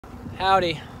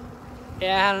Howdy.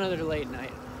 Yeah, I had another late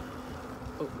night.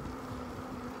 Oh.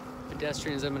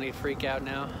 Pedestrians, I'm gonna freak out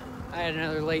now. I had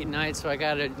another late night, so I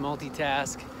gotta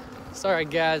multitask. Sorry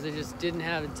guys, I just didn't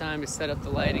have the time to set up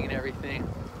the lighting and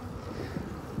everything.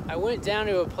 I went down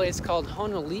to a place called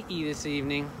Honolii this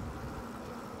evening.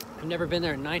 I've never been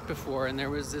there at night before, and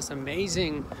there was this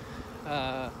amazing,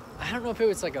 I don't know if it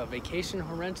was like a vacation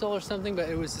rental or something, but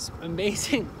it was this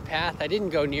amazing path. I didn't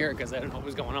go near it because I didn't know what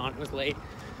was going on. It was late,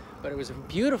 but it was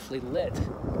beautifully lit.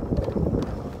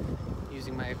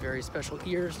 Using my very special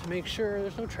ears to make sure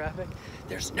there's no traffic.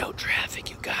 There's no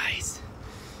traffic, you guys.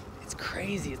 It's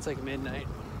crazy. It's like midnight.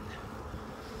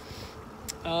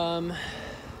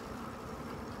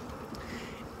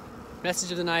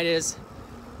 Message of the night is,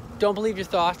 don't believe your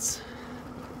thoughts,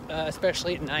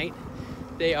 especially at night.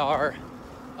 They are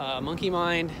monkey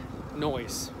mind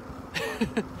noise.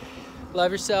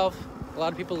 Love yourself. A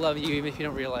lot of people love you even if you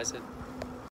don't realize it.